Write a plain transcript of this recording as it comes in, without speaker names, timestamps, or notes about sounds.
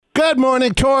Good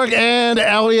morning, Torg and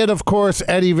Elliot. Of course,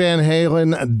 Eddie Van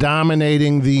Halen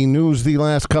dominating the news the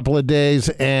last couple of days.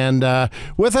 And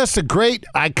with us, a great,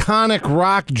 iconic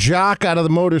rock jock out of the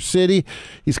Motor City.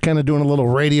 He's kind of doing a little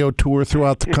radio tour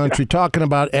throughout the country talking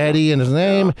about Eddie and his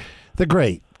name, the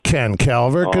great Ken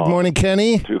Calvert. Good morning,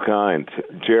 Kenny. Too kind.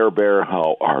 Jer Bear,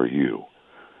 how are you?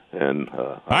 And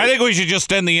I think we should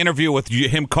just end the interview with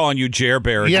him calling you Jer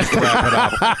Bear and just wrap it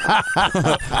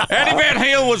up. Eddie Van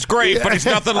Halen was great, but he's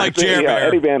nothing like Jer Bear.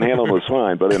 Eddie Van Halen was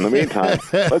fine, but in the meantime,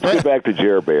 let's get back to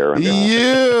Jer Bear.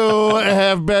 You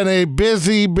have been a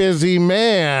busy, busy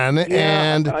man,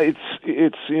 and it's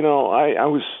I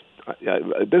was.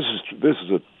 This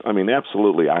is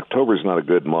absolutely. October's not a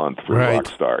good month for rock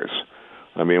stars.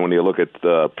 I mean, when you look at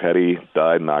Petty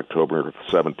died in October of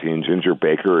 2017, Ginger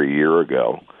Baker a year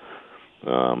ago.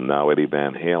 Now Eddie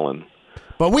Van Halen.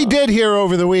 But we did hear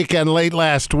over the weekend, late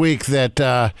last week, that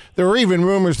there were even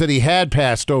rumors that he had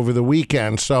passed over the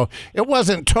weekend. So it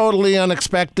wasn't totally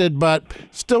unexpected, but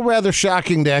still rather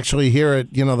shocking to actually hear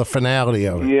it. The finality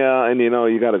of it. Yeah, and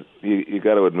you got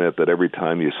to admit that every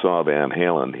time you saw Van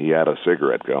Halen, he had a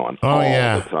cigarette going all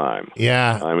the time.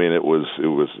 Yeah, I mean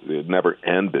it never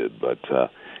ended. But I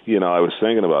was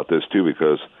thinking about this too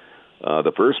because.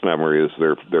 The first memory is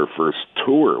their first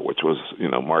tour, which was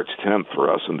March 10th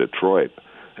for us in Detroit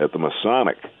at the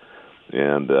Masonic,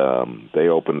 and they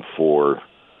opened for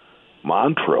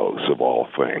Montrose of all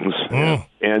things,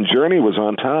 and Journey was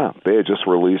on top. They had just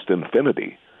released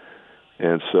Infinity,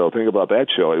 and so think about that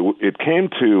show. It came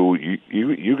to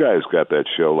you guys got that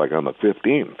show like on the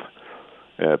 15th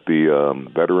at the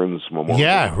Veterans Memorial.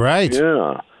 Yeah, right.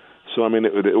 Yeah, so I mean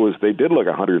it was they did like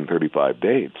 135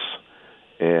 dates.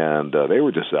 And they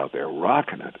were just out there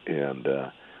rocking it. And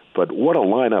but what a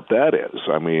lineup that is.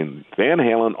 I mean, Van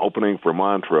Halen opening for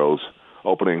Montrose,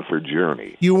 opening for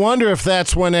Journey. You wonder if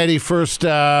that's when Eddie first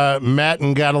met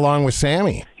and got along with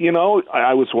Sammy.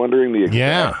 I was wondering the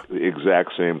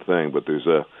exact same thing. But there's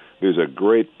a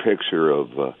great picture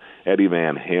of Eddie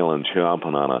Van Halen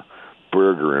chomping on a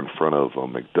burger in front of a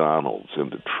McDonald's in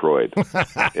Detroit.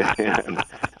 And,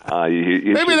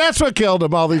 maybe that's what killed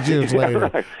him all these years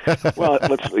later. Right. Well,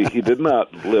 he did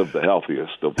not live the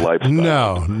healthiest of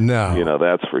lifestyles. No.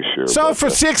 That's for sure. So for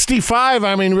 65,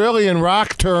 I mean, really in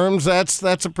rock terms, that's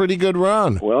a pretty good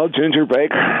run. Well, Ginger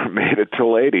Baker made it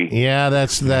till 80. Yeah,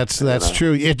 that's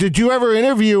true. Did you ever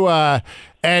interview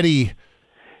Eddie?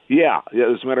 Yeah.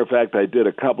 As a matter of fact, I did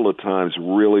a couple of times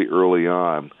really early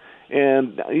on.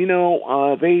 And,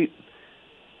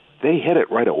 they hit it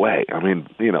right away. I mean,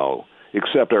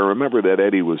 except I remember that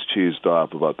Eddie was cheesed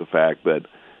off about the fact that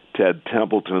Ted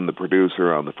Templeton, the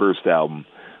producer on the first album,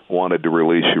 wanted to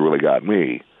release You Really Got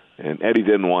Me. And Eddie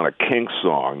didn't want a Kinks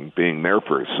song being their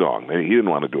first song. He didn't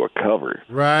want to do a cover.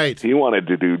 Right. He wanted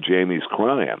to do Jamie's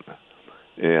Crying.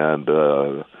 And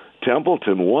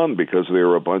Templeton won because they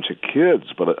were a bunch of kids.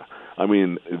 But,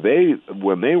 when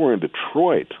they were in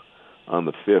Detroit on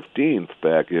the 15th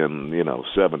back in,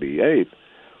 78,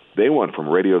 they went from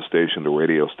radio station to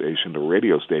radio station to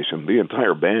radio station, the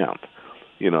entire band.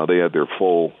 They had their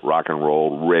full rock and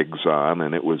roll rigs on,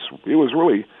 and it was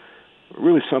really,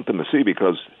 really something to see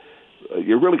because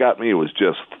You Really Got Me was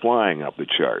just flying up the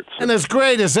charts. And as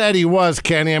great as Eddie was,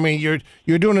 Kenny, I mean,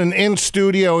 you're doing an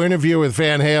in-studio interview with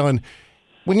Van Halen.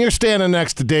 When you're standing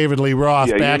next to David Lee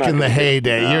Roth back in the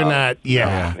heyday, you're not.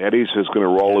 Yeah, Eddie's just going to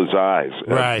roll his eyes,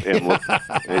 right? And look,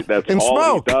 that's and all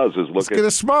smoke. He does is look. He's going to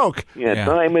smoke. Yeah,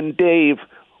 Diamond Dave.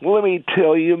 Well, let me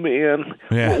tell you, man,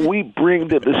 what we bring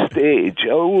to the stage.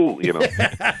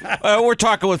 We're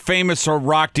talking with famous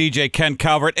rock DJ Ken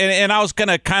Calvert, and I was going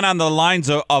to kind of on the lines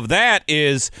of that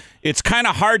is it's kind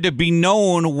of hard to be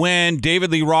known when David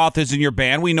Lee Roth is in your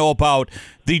band. We know about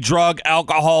the drug,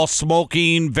 alcohol,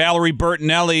 smoking, Valerie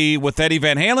Bertinelli with Eddie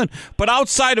Van Halen, but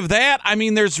outside of that, I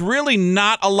mean, there's really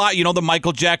not a lot. The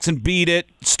Michael Jackson Beat It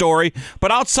story,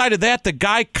 but outside of that, the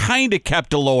guy kind of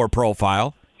kept a lower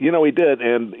profile. He did,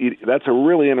 and that's a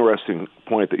really interesting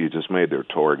point that you just made there,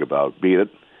 Torg, about Beat It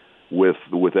with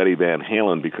Eddie Van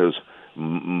Halen, because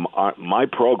my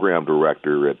program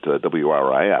director at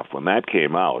WRIF, when that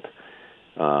came out,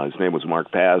 his name was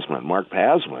Mark Pasman. Mark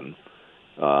Pasman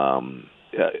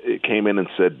came in and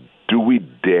said, do we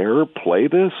dare play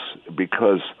this?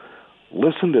 Because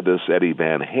listen to this Eddie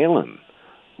Van Halen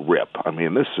rip. I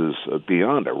mean, this is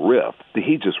beyond a riff.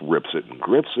 He just rips it and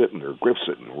grips it and grips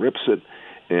it and rips it.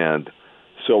 And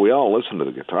so we all listened to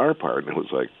the guitar part, and it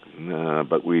was like, nah,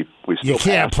 but we still You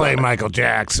can't play Michael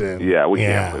Jackson. Yeah, we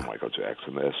can't play Michael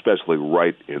Jackson, especially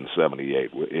right in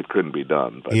 78. It couldn't be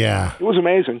done. But yeah. It was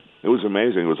amazing. It was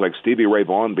amazing. It was like Stevie Ray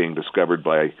Vaughan being discovered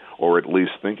by, or at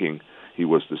least thinking he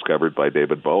was discovered by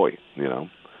David Bowie, you know.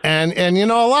 And a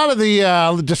lot of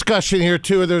the discussion here,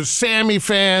 too, there's Sammy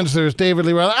fans, there's David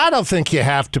Lee Roth. I don't think you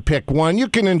have to pick one. You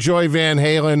can enjoy Van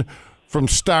Halen from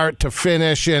start to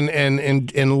finish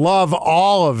and love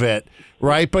all of it,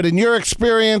 right? But in your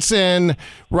experience in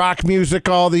rock music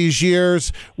all these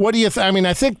years, what do you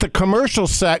I think the commercial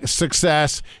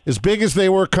success, as big as they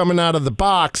were coming out of the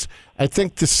box, I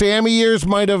think the Sammy years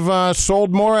might have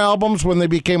sold more albums when they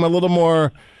became a little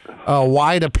more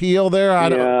wide appeal there.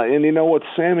 And you know what?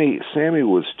 Sammy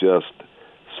was just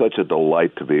such a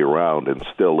delight to be around, and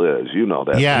still is. You know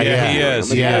that. Yeah,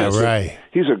 he is. Right.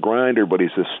 He's a grinder, but he's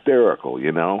hysterical,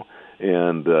 you know,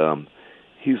 and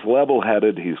he's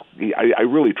level-headed. I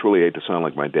really, truly hate to sound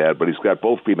like my dad, but he's got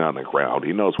both feet on the ground.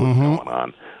 He knows what's going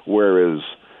on. Whereas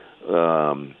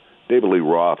David Lee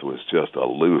Roth was just a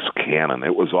loose cannon.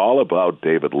 It was all about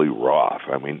David Lee Roth.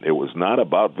 I mean, it was not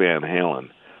about Van Halen.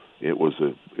 It was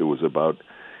about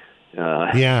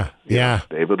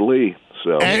David Lee.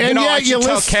 So and I should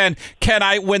tell Ken,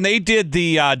 when they did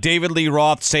the David Lee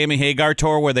Roth, Sammy Hagar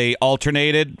tour where they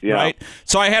alternated, right?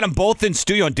 So I had them both in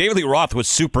studio, and David Lee Roth was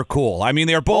super cool. I mean,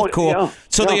 they were both cool.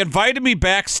 So they invited me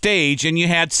backstage, and you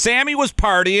had Sammy was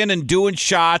partying and doing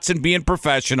shots and being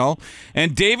professional,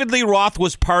 and David Lee Roth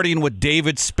was partying with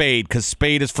David Spade, because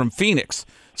Spade is from Phoenix.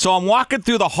 So I'm walking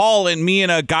through the hall, and me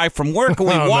and a guy from work, and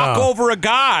we walk over a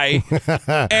guy,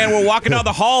 and we're walking down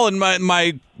the hall, and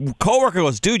my coworker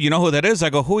goes, "Dude, you know who that is?" I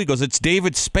go, "Who?" He goes, "It's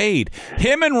David Spade."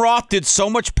 Him and Roth did so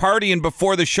much partying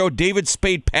before the show, David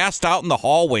Spade passed out in the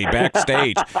hallway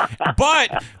backstage.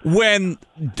 But when,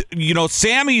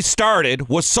 Sammy started,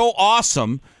 was so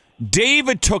awesome,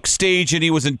 David took stage, and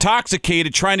he was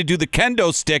intoxicated trying to do the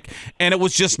kendo stick, and it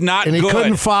was just not good. And he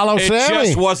couldn't follow Sammy. It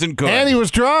just wasn't good. And he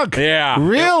was drunk. Yeah.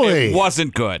 Really? It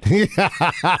wasn't good.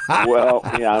 Well,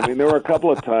 yeah, I mean, there were a couple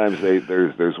of times.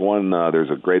 There's one, there's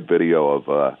a great video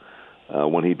of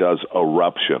when he does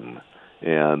Eruption,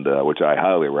 and which I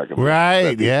highly recommend.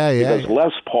 Right, yeah. Because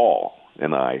Les Paul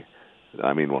and I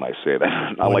mean, when I say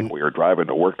that, not like we were driving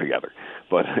to work together,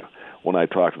 but when I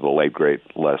talked to the late, great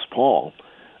Les Paul,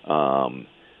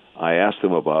 I asked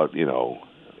him about,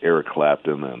 Eric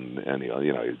Clapton and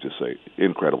you just say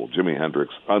incredible, Jimi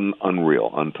Hendrix,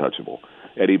 unreal, untouchable,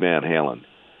 Eddie Van Halen.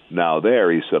 Now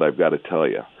there, he said, I've got to tell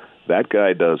you, that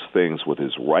guy does things with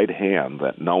his right hand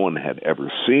that no one had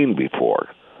ever seen before.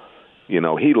 He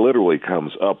literally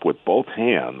comes up with both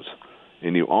hands,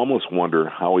 and you almost wonder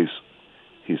how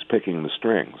he's picking the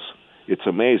strings. It's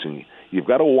amazing. You've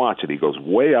got to watch it. He goes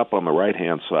way up on the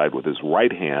right-hand side with his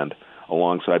right hand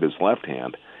alongside his left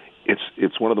hand.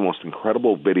 It's one of the most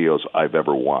incredible videos I've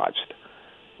ever watched,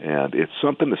 and it's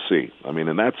something to see. I mean,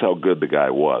 and that's how good the guy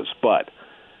was. But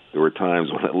there were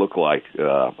times when it looked like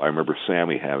I remember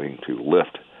Sammy having to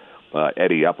lift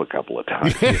Eddie up a couple of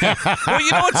times.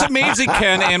 Well, it's amazing,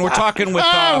 Ken, and we're talking with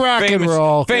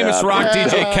famous rock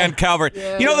DJ Ken Calvert.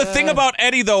 Yeah. The thing about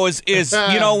Eddie, though, is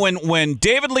when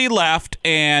David Lee left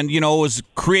and, it was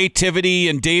creativity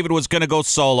and David was going to go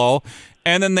solo,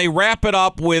 and then they wrap it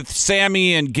up with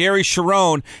Sammy and Gary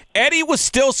Cherone, Eddie was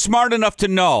still smart enough to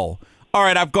know, all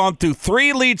right, I've gone through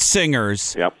 3 lead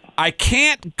singers. Yep. I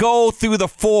can't go through the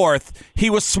 4th.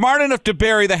 He was smart enough to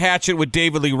bury the hatchet with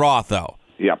David Lee Roth, though.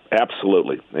 Yeah,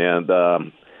 absolutely. And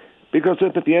because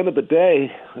at the end of the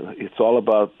day, it's all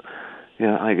about,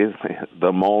 I guess,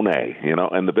 the Monet,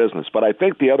 and the business. But I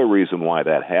think the other reason why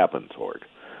that happened, Torg,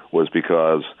 was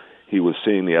because he was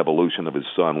seeing the evolution of his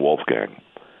son, Wolfgang.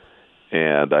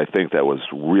 And I think that was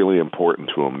really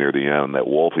important to him near the end, that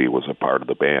Wolfie was a part of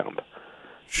the band.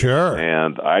 Sure.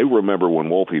 And I remember when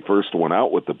Wolfie first went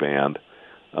out with the band,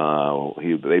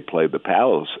 they played the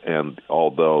Palace, and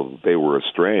although they were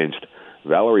estranged,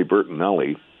 Valerie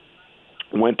Bertinelli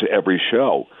went to every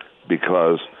show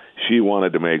because she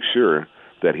wanted to make sure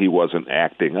that he wasn't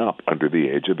acting up under the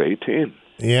age of 18.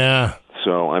 Yeah.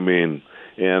 So, I mean,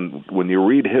 and when you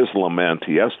read his lament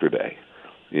yesterday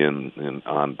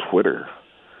on Twitter,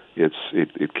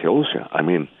 it kills you. I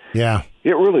mean, yeah,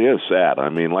 it really is sad. I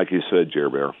mean, like you said, Jer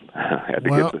Bear, had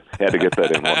to get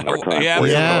that in one more time.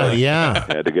 Yeah.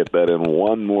 Had to get that in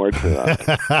one more time.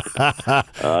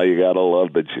 You gotta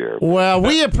love the Jer. Well,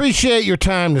 we appreciate your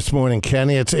time this morning,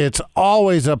 Kenny. It's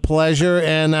always a pleasure.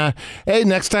 And hey,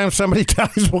 next time somebody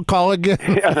dies, we'll call again.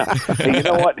 Yeah. Hey, you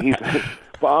know what?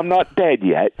 Well, I'm not dead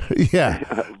yet.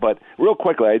 Yeah. But real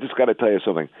quickly, I just got to tell you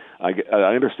something. I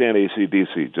understand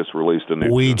AC/DC just released a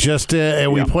new. We just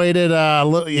we played it.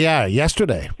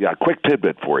 Yesterday. Yeah, quick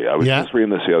tidbit for you. I was just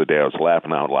reading this the other day. I was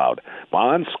laughing out loud.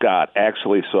 Bon Scott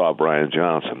actually saw Brian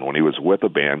Johnson when he was with a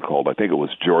band called, I think it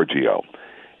was Giorgio,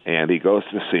 and he goes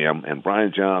to see him. And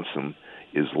Brian Johnson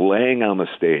is laying on the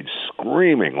stage,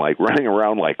 screaming, like running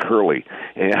around like Curly,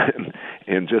 and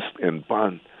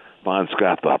Bon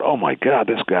Scott thought, "Oh my God,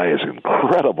 this guy is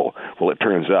incredible." Well, it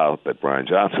turns out that Brian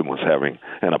Johnson was having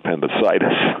an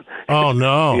appendicitis. Oh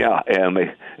no! Yeah,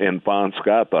 and Bon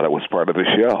Scott thought it was part of the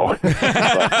show.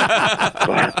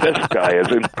 but this guy is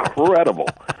incredible.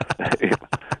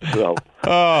 So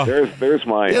there's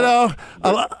my.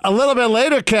 A little bit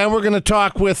later, Ken, we're going to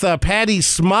talk with Patty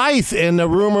Smythe, and the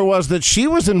rumor was that she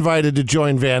was invited to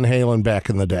join Van Halen back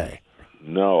in the day.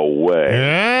 No way.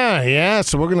 Yeah.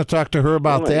 So we're going to talk to her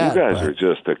about that. You guys are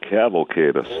just a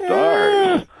cavalcade of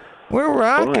stars. We're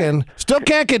rocking. Still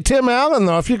can't get Tim Allen,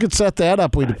 though. If you could set that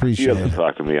up, we'd appreciate it. He doesn't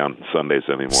talk to me on Sundays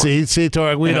anymore. See,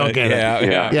 Torg, we don't get it.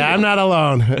 Yeah, I'm not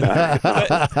alone.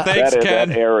 Thanks, Ken.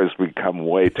 That era has become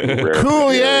way too rare.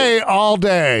 Coulier all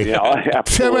day. Yeah,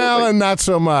 absolutely. Tim Allen, not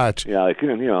so much. Yeah,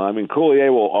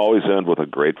 Coulier will always end with a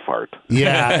great fart.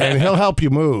 Yeah, and he'll help you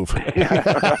move.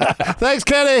 Thanks,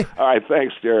 Kenny. All right,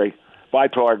 thanks, Jerry. Bye,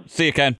 Torg. See you, Ken.